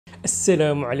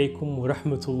Assalamu alaikum wa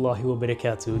rahmatullahi wa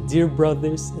barakatuh. Dear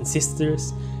brothers and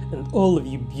sisters, and all of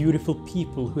you beautiful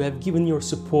people who have given your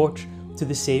support to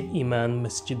the Save Iman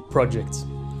Masjid project.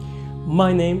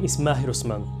 My name is Mahir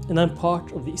Osman, and I'm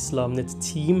part of the IslamNet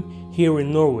team here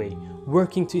in Norway,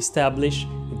 working to establish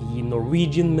the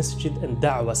Norwegian Masjid and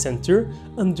Da'wah Center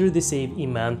under the Save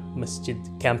Iman Masjid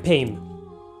campaign.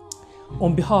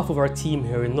 On behalf of our team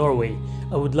here in Norway,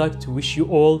 I would like to wish you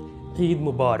all Eid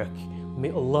Mubarak. May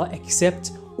Allah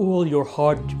accept all your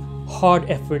hard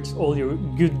efforts, all your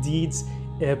good deeds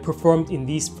performed in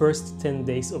these first 10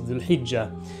 days of Dhul Hijjah.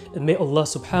 And may Allah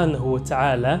subhanahu wa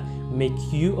ta'ala make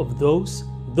you of those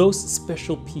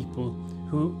special people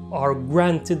who are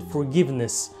granted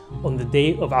forgiveness on the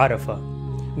day of Arafah.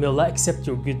 May Allah accept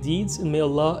your good deeds, and may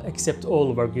Allah accept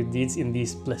all of our good deeds in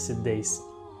these blessed days.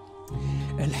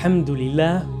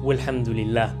 Alhamdulillah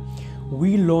walhamdulillah.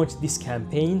 We launched this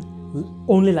campaign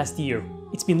only last year.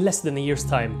 It's been less than a year's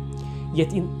time.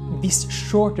 Yet in this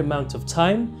short amount of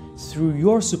time, through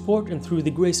your support and through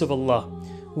the grace of Allah,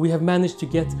 we have managed to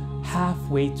get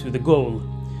halfway to the goal.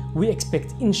 We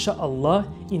expect, inshallah,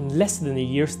 in less than a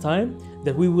year's time,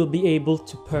 that we will be able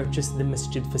to purchase the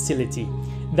masjid facility.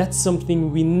 That's something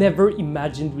we never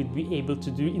imagined we'd be able to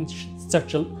do in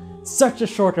such a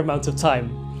short amount of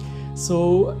time.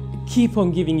 So keep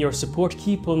on giving your support,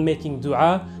 keep on making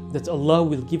dua that Allah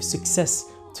will give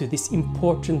success to this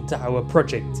important da'wah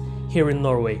project here in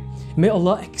Norway. May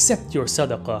Allah accept your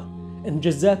sadaqah. And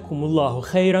Jazakumullah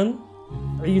khayran,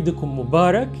 𝐸𝒾𝒹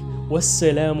𝑀𝓊𝒷𝒶𝓀,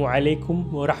 wassalamu alaikum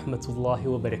wa rahmatullahi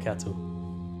wa barakatuh.